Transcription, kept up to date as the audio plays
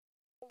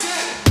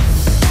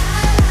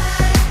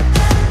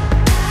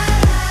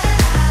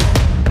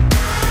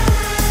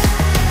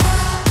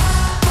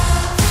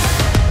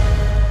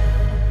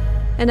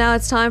And now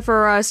it's time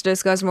for us to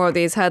discuss more of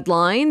these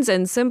headlines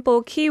and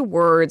simple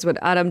keywords with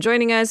Adam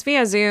joining us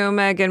via Zoom.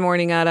 Good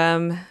morning,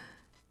 Adam.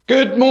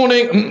 Good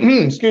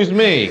morning. Excuse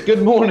me.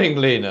 Good morning,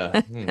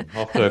 Lena.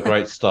 Off to a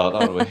great start,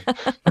 aren't we?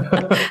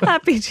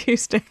 Happy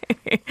Tuesday.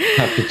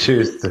 Happy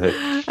Tuesday.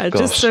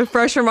 Just Gosh, a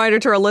fresh reminder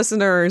to our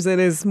listeners, it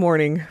is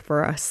morning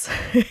for us.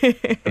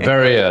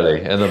 very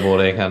early in the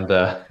morning, and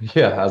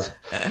yeah,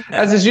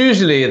 as is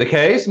usually the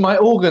case, my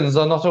organs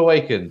are not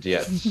awakened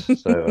yet. So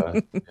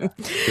yeah,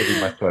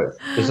 including my throat.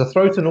 Is a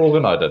throat an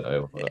organ? I don't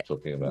know what I'm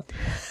talking about.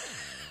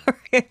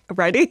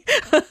 Ready?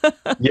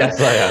 Yes,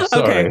 I am.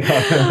 Okay.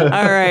 Sorry.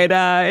 All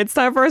right. It's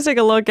time for us to take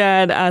a look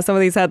at some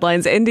of these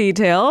headlines in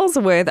details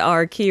with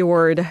our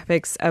keyword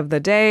fix of the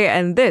day.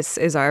 And this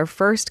is our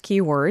first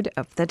keyword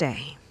of the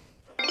day.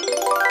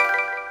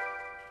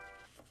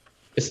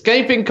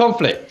 Escaping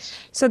conflict.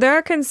 So there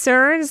are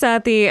concerns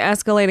that the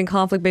escalating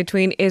conflict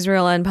between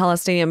Israel and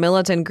Palestinian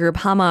militant group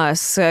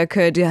Hamas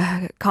could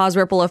cause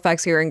ripple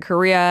effects here in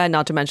Korea,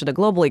 not to mention the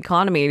global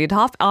economy. The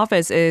top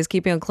office is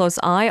keeping a close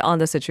eye on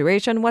the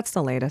situation. What's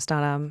the latest,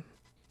 Adam?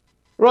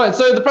 Right,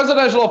 so the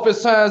presidential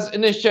office has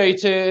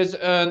initiated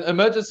an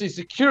emergency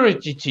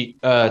security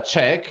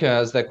check,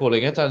 as they're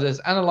calling it, and is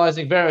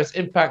analyzing various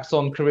impacts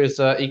on Korea's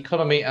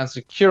economy and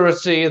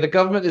security. The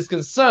government is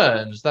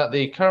concerned that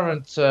the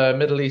current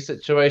Middle East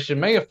situation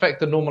may affect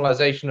the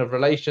normalization of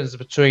relations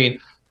between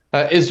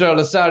Israel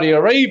and Saudi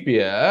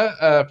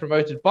Arabia,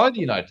 promoted by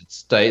the United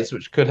States,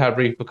 which could have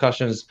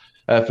repercussions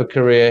for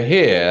Korea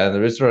here. And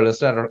the Israel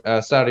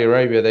and Saudi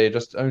Arabia, they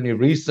just only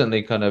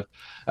recently kind of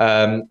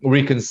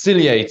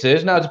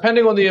reconciliated. Now,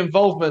 depending on the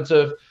involvement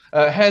of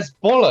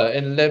Hezbollah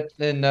in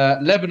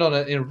Lebanon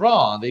and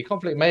Iran, the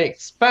conflict may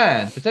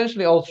expand,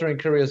 potentially altering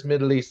Korea's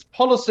Middle East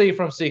policy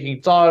from seeking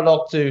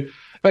dialogue to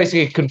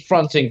basically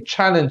confronting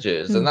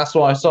challenges. And that's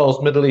why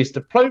Seoul's Middle East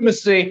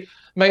diplomacy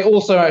may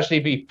also actually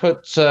be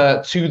put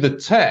to the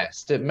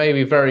test. It may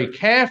be very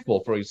careful,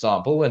 for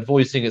example, when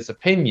voicing its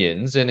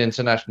opinions in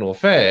international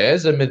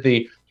affairs amid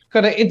the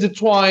kind of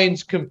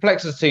intertwined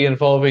complexity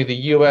involving the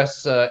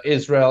US,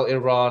 Israel,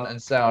 Iran, and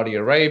Saudi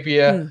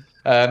Arabia.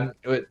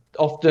 It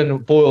often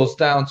boils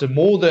down to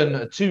more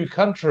than two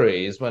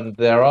countries when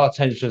there are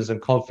tensions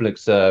and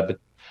conflicts in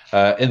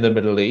the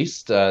Middle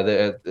East.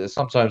 There's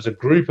sometimes a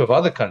group of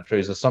other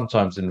countries are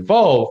sometimes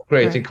involved,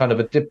 creating kind of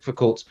a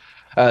difficult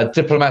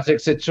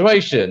diplomatic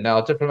situation.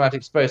 Now,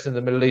 diplomatic space in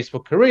the Middle East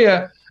for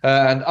Korea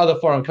and other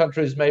foreign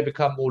countries may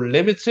become more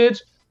limited.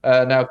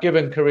 Now,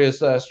 given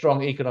Korea's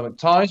strong economic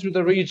ties with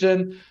the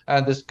region,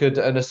 and this could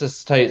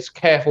necessitate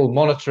careful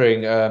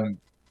monitoring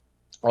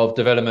of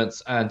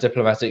developments and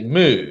diplomatic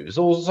moves.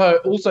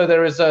 Also,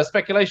 there is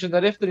speculation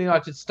that if the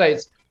United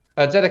States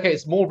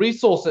dedicates more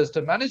resources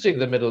to managing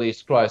the Middle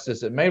East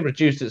crisis, it may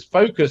reduce its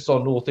focus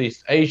on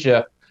Northeast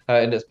Asia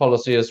in its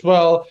policy as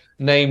well,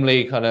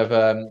 namely kind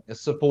of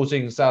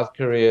supporting South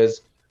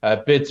Korea's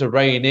bid to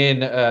rein in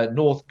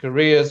North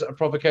Korea's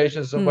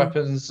provocations and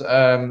weapons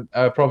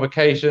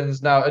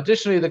provocations. Now,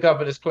 additionally, the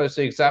government is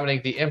closely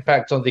examining the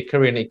impact on the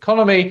Korean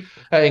economy,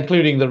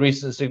 including the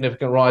recent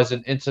significant rise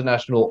in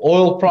international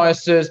oil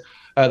prices.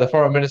 The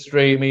foreign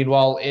ministry,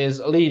 meanwhile, is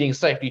leading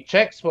safety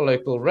checks for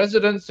local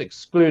residents,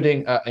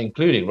 including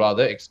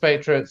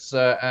expatriates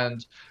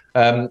and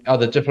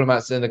other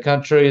diplomats in the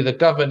country. The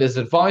government is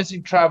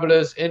advising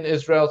travelers in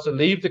Israel to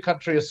leave the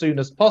country as soon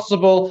as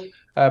possible,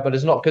 but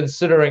is not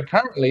considering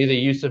currently the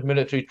use of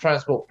military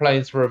transport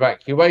planes for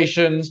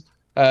evacuations.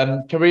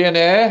 Korean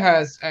Air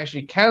has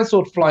actually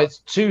cancelled flights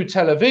to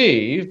Tel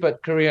Aviv,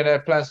 but Korean Air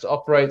plans to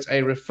operate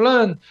a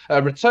return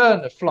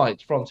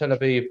flight from Tel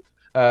Aviv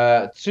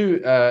to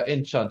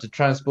Incheon to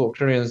transport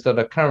Koreans that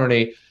are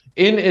currently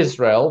in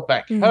Israel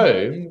back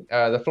home.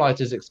 The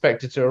flight is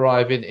expected to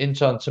arrive in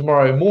Incheon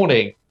tomorrow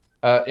morning.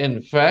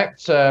 In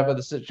fact, but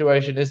the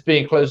situation is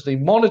being closely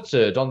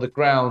monitored on the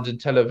ground in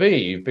Tel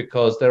Aviv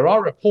because there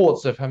are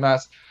reports of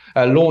Hamas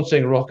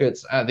launching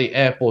rockets at the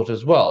airport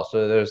as well.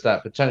 So there's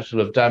that potential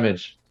of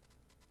damage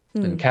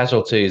and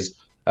casualties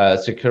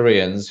to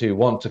Koreans who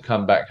want to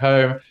come back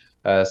home.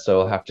 So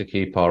we'll have to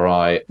keep our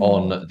eye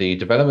on the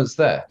developments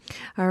there.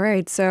 All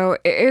right. So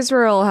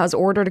Israel has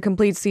ordered a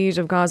complete siege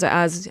of Gaza,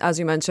 as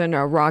you mentioned.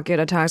 Rocket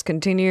attacks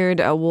continued.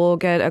 We'll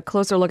get a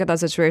closer look at that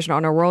situation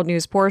on our world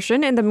news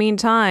portion. In the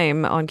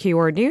meantime, on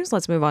Keyword News,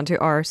 let's move on to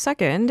our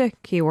second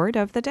keyword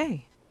of the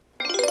day.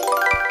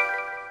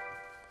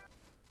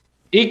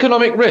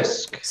 Economic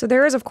risk. So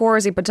there is, of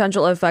course, a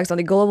potential effects on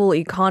the global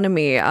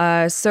economy.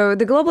 So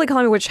the global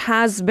economy, which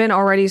has been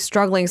already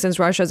struggling since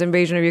Russia's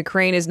invasion of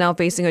Ukraine, is now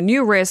facing a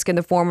new risk in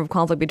the form of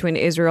conflict between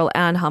Israel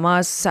and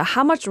Hamas. So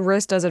how much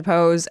risk does it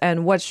pose,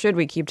 and what should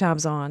we keep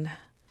tabs on?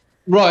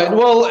 Right.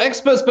 Well,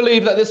 experts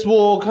believe that this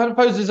war kind of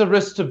poses a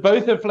risk to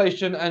both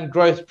inflation and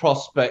growth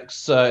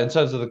prospects in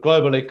terms of the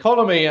global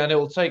economy, and it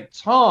will take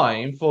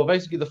time for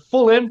basically the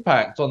full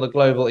impact on the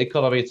global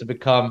economy to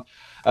become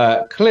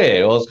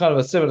clear. Well, it's kind of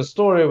a similar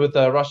story with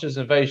Russia's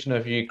invasion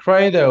of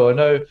Ukraine. There were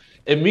no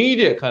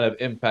immediate kind of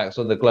impacts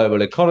on the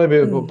global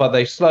economy, but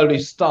they slowly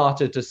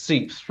started to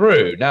seep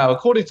through. Now,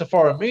 according to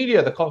foreign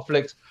media, the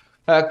conflict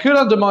could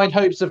undermine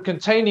hopes of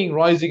containing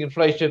rising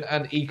inflation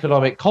and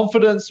economic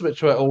confidence,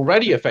 which were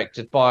already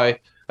affected by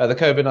the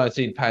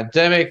COVID-19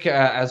 pandemic,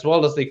 as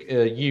well as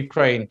the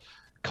Ukraine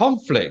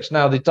conflict.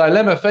 Now, the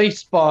dilemma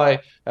faced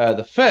by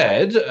the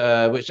Fed,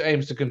 which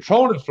aims to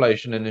control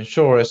inflation and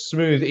ensure a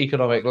smooth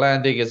economic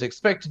landing, is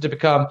expected to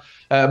become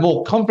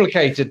more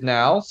complicated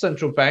now.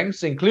 Central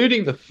banks,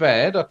 including the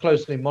Fed, are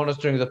closely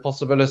monitoring the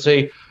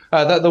possibility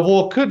that the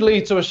war could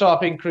lead to a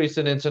sharp increase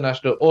in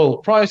international oil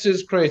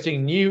prices,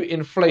 creating new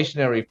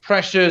inflationary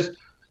pressures.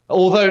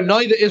 Although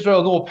neither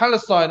Israel nor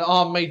Palestine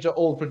are major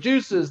oil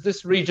producers,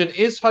 this region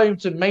is home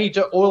to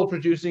major oil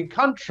producing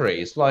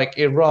countries like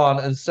Iran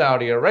and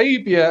Saudi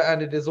Arabia,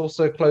 and it is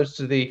also close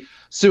to the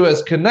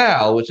Suez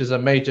Canal, which is a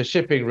major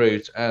shipping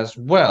route as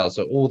well.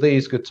 So all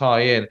these could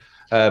tie in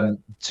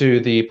to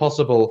the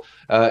possible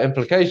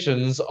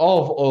implications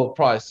of oil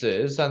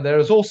prices. And there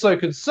is also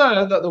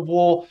concern that the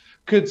war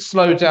could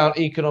slow down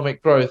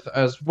economic growth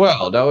as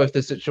well. Now, if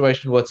the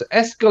situation were to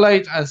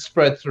escalate and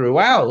spread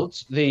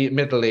throughout the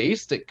Middle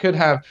East, it could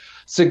have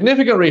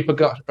significant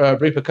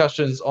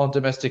repercussions on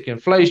domestic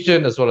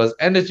inflation, as well as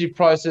energy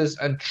prices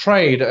and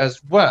trade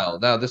as well.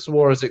 Now, this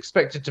war is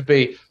expected to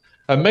be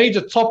a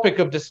major topic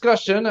of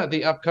discussion at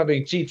the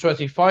upcoming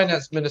G20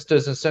 finance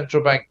ministers and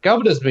central bank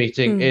governors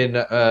meeting in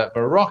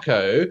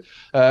Morocco.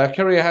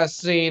 Korea has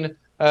seen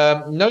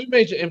no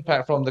major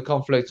impact from the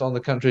conflict on the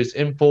country's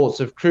imports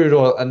of crude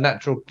oil and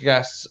natural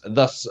gas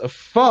thus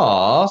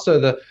far. So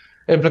the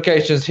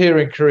implications here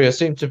in Korea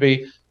seem to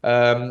be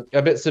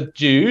a bit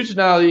subdued.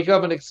 Now, the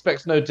government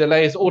expects no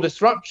delays or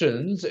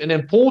disruptions in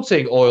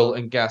importing oil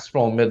and gas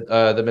from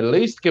the Middle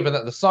East, given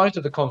that the site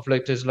of the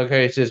conflict is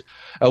located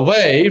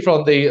away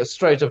from the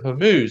Strait of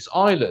Hormuz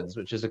Islands,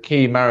 which is a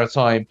key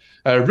maritime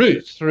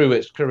route through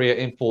which Korea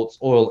imports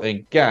oil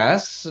and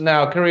gas.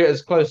 Now, Korea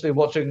is closely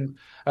watching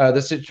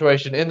the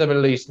situation in the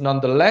Middle East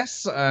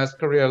nonetheless, as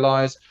Korea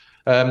lies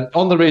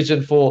on the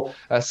region for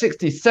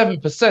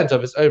 67%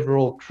 of its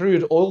overall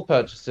crude oil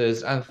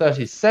purchases and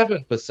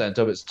 37%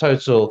 of its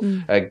total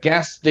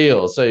gas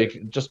deals. So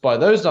just by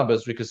those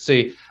numbers, we could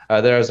see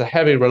there is a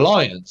heavy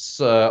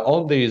reliance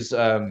on these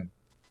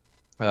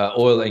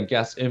oil and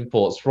gas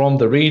imports from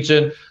the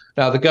region.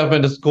 Now, the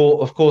government is,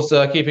 of course,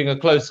 keeping a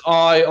close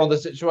eye on the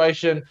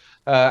situation,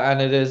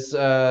 and it is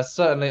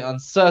certainly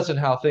uncertain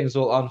how things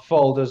will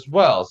unfold as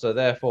well. So,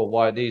 therefore,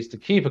 why it needs to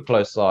keep a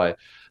close eye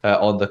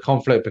on the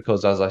conflict,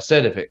 because, as I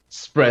said, if it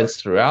spreads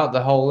throughout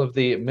the whole of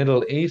the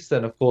Middle East,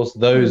 then, of course,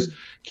 those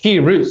key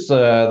routes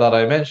that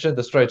I mentioned,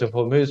 the Strait of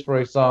Hormuz, for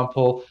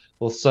example,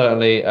 will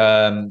certainly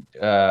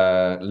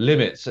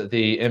limit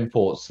the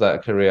imports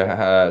that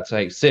Korea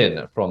takes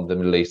in from the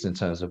Middle East in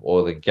terms of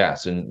oil and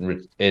gas.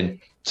 And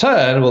in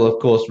turn, will,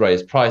 of course,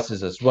 raise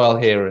prices as well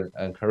here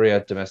in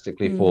Korea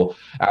domestically for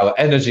our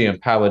energy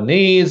and power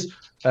needs.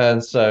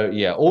 And so,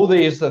 yeah, all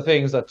these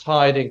things are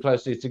tied in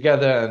closely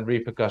together and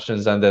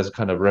repercussions, and there's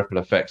kind of ripple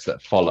effects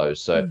that follow.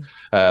 So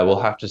we'll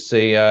have to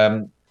see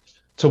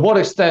to what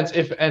extent,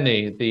 if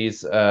any,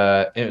 these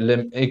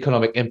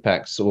economic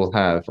impacts will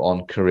have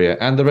on Korea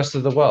and the rest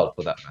of the world,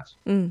 for that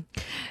matter.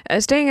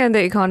 Staying in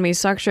the economy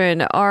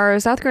section, are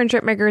South Korean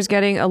chipmakers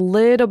getting a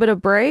little bit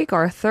of break?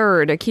 Our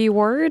third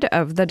keyword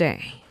of the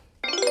day.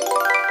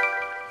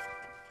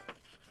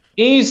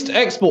 Eased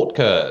export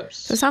curbs.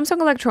 So Samsung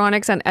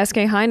Electronics and SK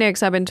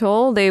Hynix have been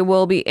told they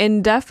will be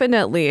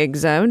indefinitely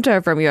exempt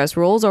from U.S.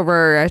 rules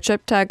over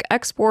chip tech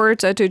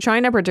exports to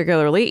China,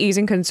 particularly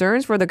easing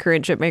concerns for the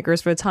Korean chip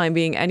makers for the time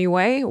being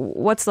anyway.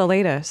 What's the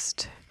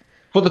latest?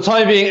 For the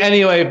time being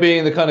anyway,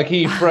 being the kind of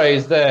key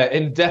phrase there,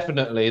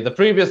 indefinitely. The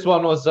previous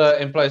one was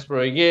in place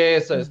for a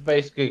year, so it's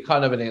basically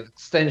kind of an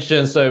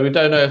extension. So we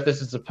don't know if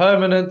this is a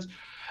permanent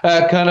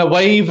kind of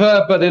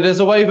waiver, but it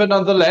is a waiver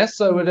nonetheless.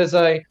 So it is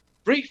a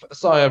brief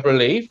sigh of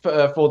relief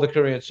for the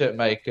Korean chip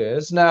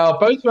makers. Now,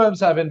 both firms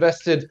have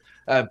invested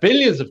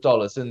billions of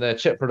dollars in their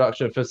chip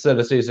production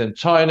facilities in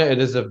China. It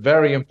is a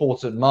very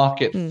important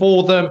market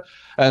for them.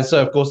 And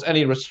so, of course,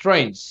 any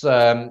restraints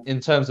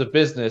in terms of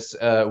business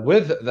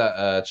with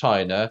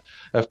China,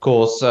 of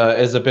course,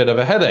 is a bit of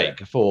a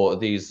headache for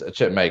these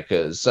chip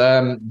makers.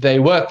 They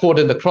were caught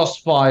in the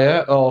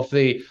crossfire of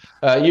the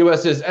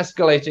US's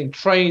escalating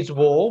trade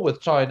war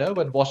with China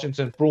when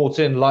Washington brought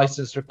in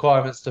license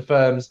requirements to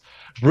firms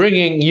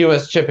bringing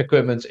US chip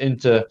equipment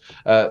into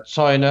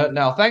China.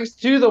 Now, thanks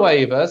to the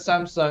waiver,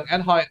 Samsung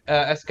and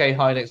SK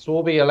Hynix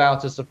will be allowed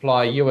to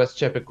supply US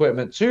chip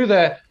equipment to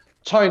their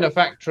China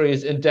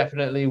factories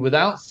indefinitely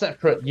without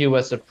separate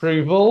US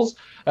approvals.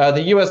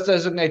 The US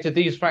designated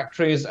these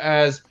factories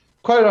as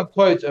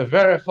quote-unquote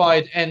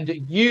verified end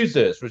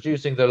users,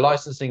 reducing the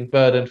licensing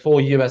burden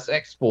for US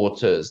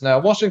exporters. Now,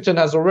 Washington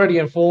has already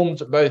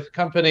informed both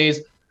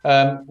companies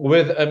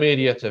with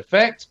immediate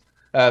effect.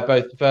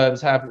 Both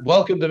firms have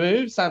welcomed the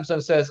move.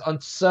 Samsung says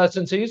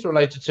uncertainties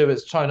related to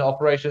its China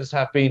operations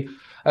have been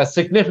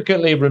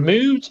significantly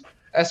removed.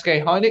 SK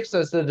Hynix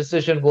says the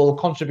decision will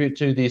contribute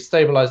to the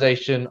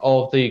stabilization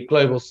of the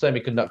global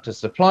semiconductor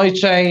supply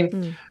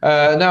chain.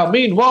 Now,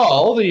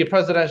 meanwhile, the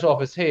presidential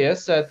office here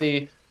said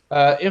the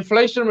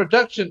Inflation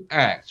Reduction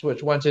Act,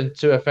 which went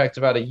into effect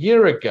about a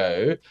year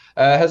ago,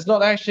 has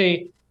not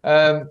actually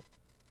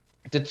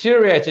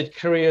deteriorated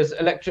Korea's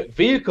electric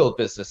vehicle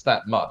business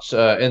that much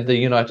in the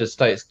United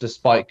States,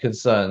 despite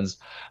concerns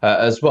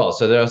as well.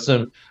 So there are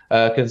some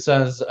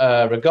concerns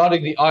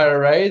regarding the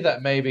IRA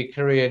that maybe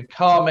Korean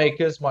car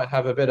makers might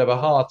have a bit of a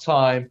hard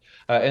time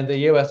in the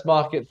US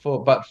market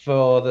but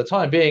for the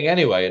time being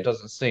anyway, it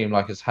doesn't seem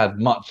like it's had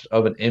much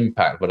of an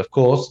impact. But of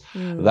course,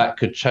 that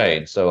could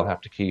change. So we'll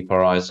have to keep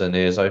our eyes and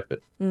ears open.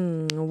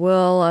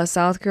 Will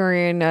South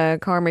Korean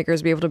car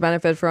makers be able to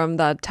benefit from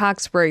that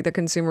tax break that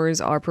consumers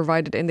are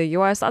provided in the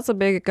US? That's a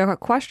big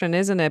question,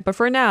 isn't it? But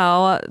for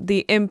now,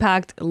 the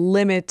impact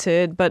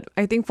limited. But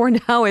I think for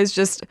now is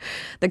just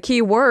the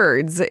key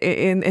words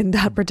in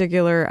that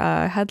particular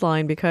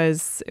headline,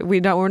 because we're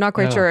not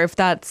quite sure if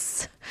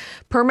that's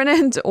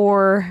permanent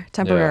or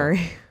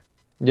temporary.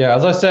 Yeah,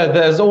 as I said,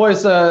 there's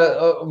always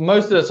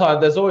most of the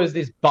time there's always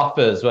these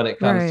buffers when it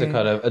comes to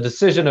kind of a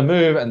decision, a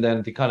move, and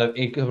then the kind of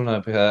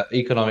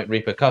economic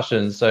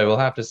repercussions. So we'll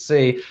have to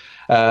see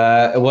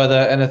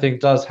whether anything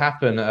does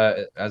happen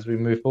as we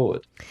move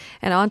forward.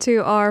 And on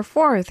to our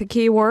fourth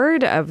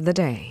keyword of the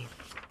day.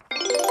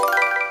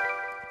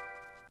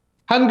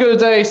 Hangeul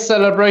Day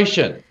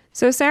celebration.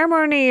 So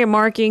ceremony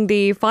marking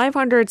the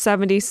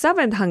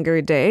 577th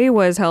Hunger Day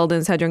was held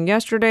in Sejong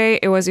yesterday.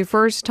 It was the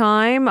first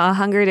time a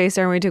Hunger Day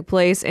ceremony took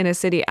place in a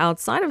city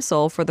outside of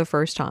Seoul for the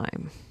first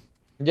time.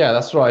 Yeah,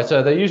 that's right.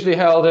 They're usually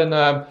held in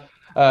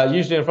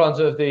usually in front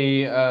of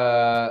the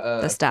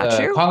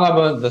statue,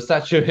 the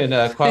statue in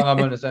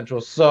Gwanghwamun in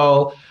central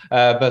Seoul.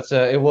 But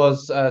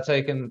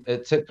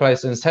it took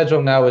place in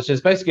Sejong now, which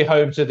is basically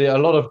home to a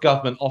lot of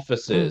government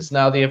offices.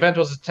 Now, the event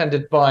was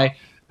attended by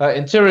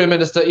Interior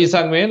Minister Lee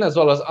Sang-min, as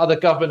well as other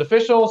government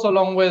officials,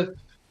 along with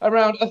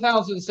around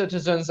 1,000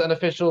 citizens and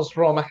officials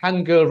from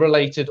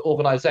Hangul-related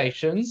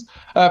organizations.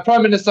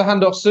 Prime Minister Han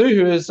Duck-soo,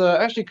 who is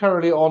actually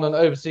currently on an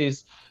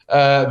overseas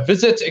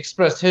visit,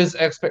 expressed his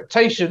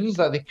expectations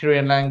that the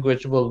Korean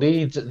language will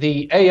lead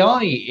the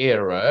AI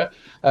era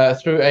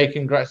through a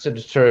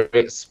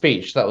congratulatory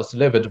speech that was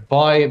delivered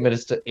by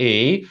Minister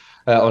Lee.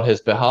 On his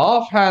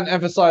behalf, Han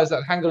emphasized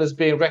that Hangul is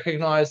being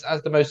recognized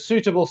as the most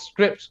suitable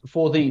script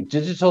for the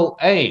digital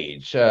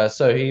age.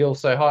 So he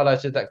also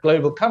highlighted that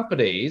global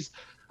companies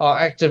are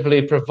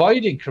actively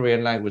providing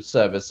Korean language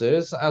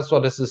services, as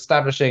well as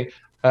establishing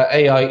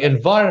AI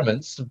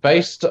environments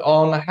based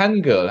on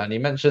Hangul. And he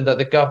mentioned that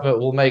the government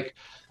will make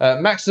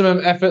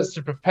maximum efforts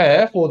to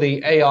prepare for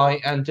the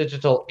AI and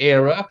digital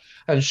era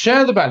and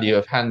share the value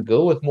of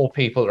Hangul with more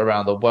people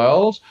around the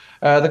world.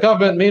 The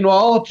government,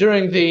 meanwhile,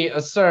 during the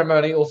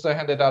ceremony, also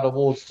handed out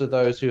awards to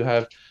those who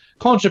have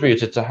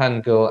contributed to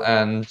Hangul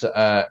and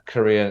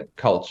Korean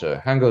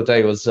culture. Hangul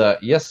Day was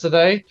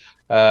yesterday,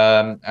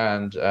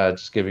 and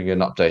just giving you an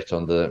update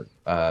on the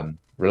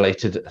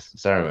related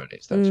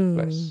ceremonies that took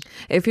place.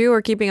 If you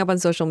are keeping up on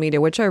social media,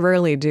 which I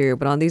rarely do,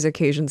 but on these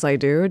occasions I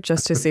do,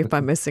 just to see if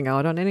I'm missing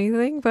out on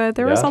anything. But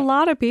there was a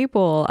lot of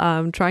people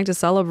trying to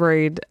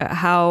celebrate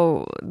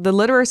how the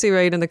literacy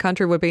rate in the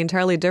country would be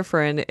entirely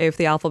different if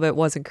the alphabet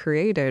wasn't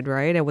created,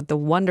 right? And with the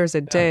wonders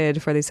it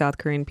did for the South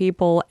Korean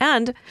people.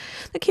 And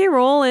the key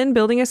role in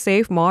building a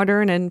safe,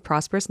 modern, and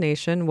prosperous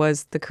nation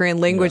was the Korean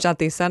language at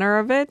the center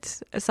of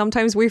it.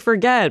 Sometimes we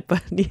forget,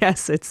 but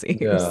yes, it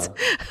seems. Yeah.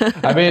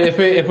 I mean, if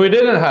we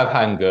didn't have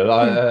Hangul,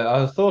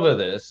 I thought of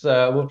this.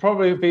 We'll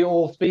probably be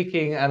all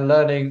speaking and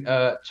learning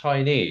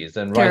Chinese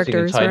and writing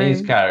in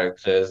Chinese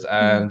characters,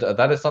 and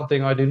that is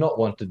something I do not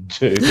want to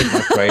do.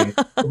 My brain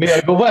will be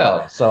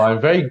overwhelmed. So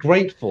I'm very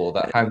grateful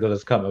that Hangul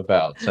has come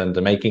about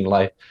and making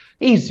life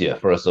easier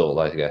for us all,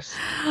 I guess.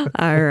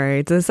 All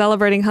right. So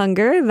celebrating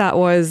hunger, that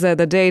was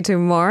the day to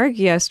mark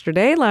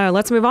yesterday.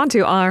 Let's move on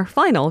to our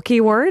final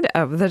keyword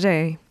of the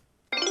day.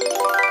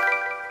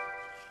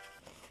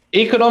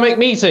 Economic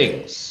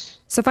meetings.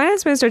 So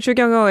Finance Minister Chu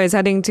Kyung-ho is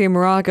heading to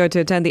Morocco to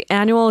attend the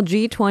annual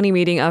G20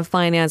 meeting of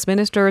finance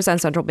ministers and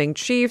central bank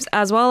chiefs,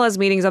 as well as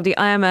meetings of the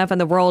IMF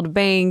and the World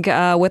Bank.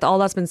 With all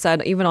that's been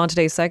said, even on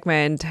today's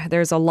segment,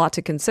 there's a lot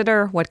to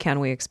consider. What can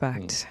we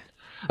expect?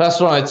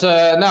 That's right.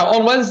 Now,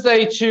 on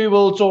Wednesday, Chu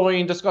will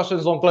join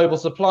discussions on global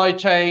supply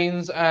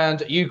chains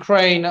and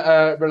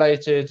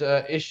Ukraine-related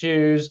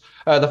issues.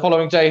 The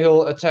following day,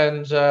 he'll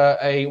attend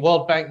a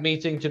World Bank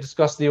meeting to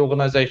discuss the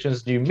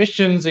organization's new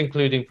missions,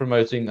 including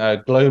promoting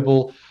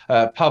global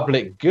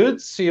public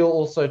goods. He'll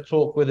also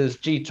talk with his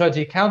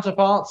G20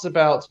 counterparts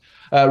about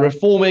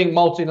reforming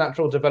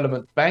multilateral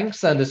development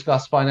banks and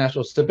discuss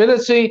financial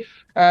stability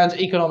and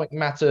economic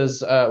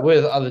matters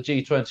with other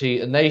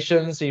G20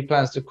 nations. He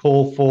plans to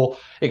call for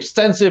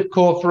extensive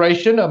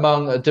cooperation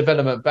among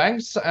development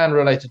banks and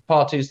related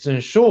parties to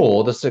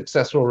ensure the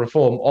successful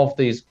reform of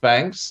these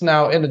banks.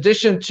 Now, in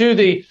addition to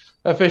the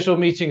official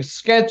meeting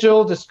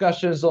schedule,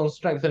 discussions on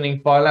strengthening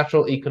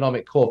bilateral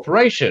economic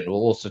cooperation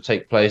will also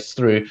take place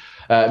through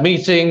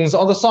meetings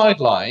on the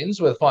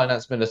sidelines with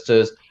finance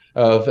ministers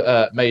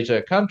of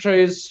major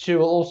countries. She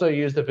will also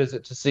use the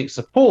visit to seek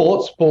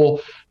support for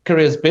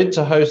Korea's bid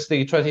to host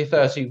the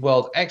 2030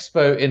 World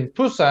Expo in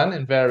Busan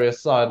in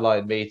various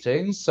sideline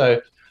meetings.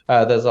 So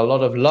there's a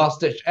lot of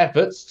last-ditch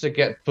efforts to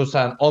get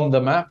Busan on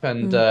the map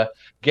and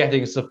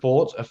getting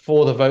support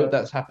for the vote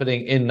that's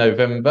happening in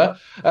November.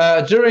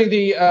 During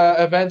the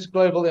event,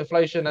 global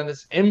inflation and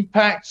its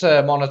impact,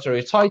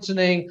 monetary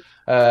tightening,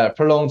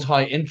 prolonged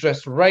high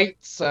interest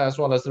rates, as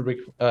well as the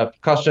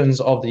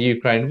repercussions of the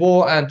Ukraine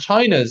war and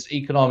China's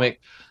economic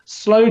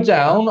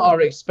slowdown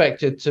are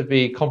expected to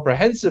be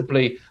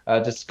comprehensively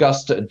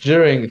discussed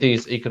during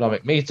these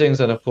economic meetings.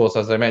 And of course,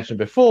 as I mentioned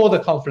before, the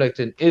conflict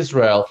in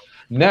Israel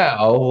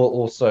now will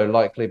also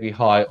likely be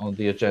high on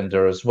the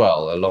agenda as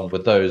well, along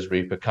with those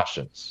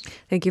repercussions.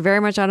 Thank you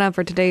very much, Anna,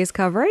 for today's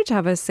coverage.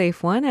 Have a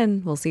safe one,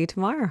 and we'll see you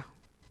tomorrow.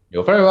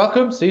 You're very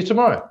welcome. See you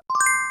tomorrow.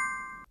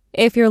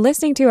 If you're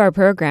listening to our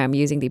program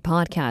using the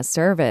podcast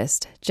service,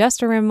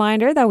 just a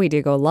reminder that we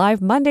do go live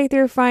Monday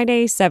through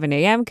Friday, 7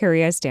 a.m.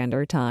 Korea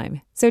Standard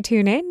Time. So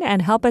tune in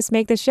and help us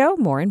make the show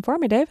more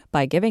informative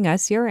by giving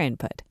us your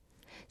input.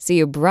 See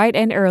you bright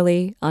and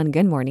early on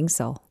Good Morning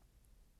Seoul.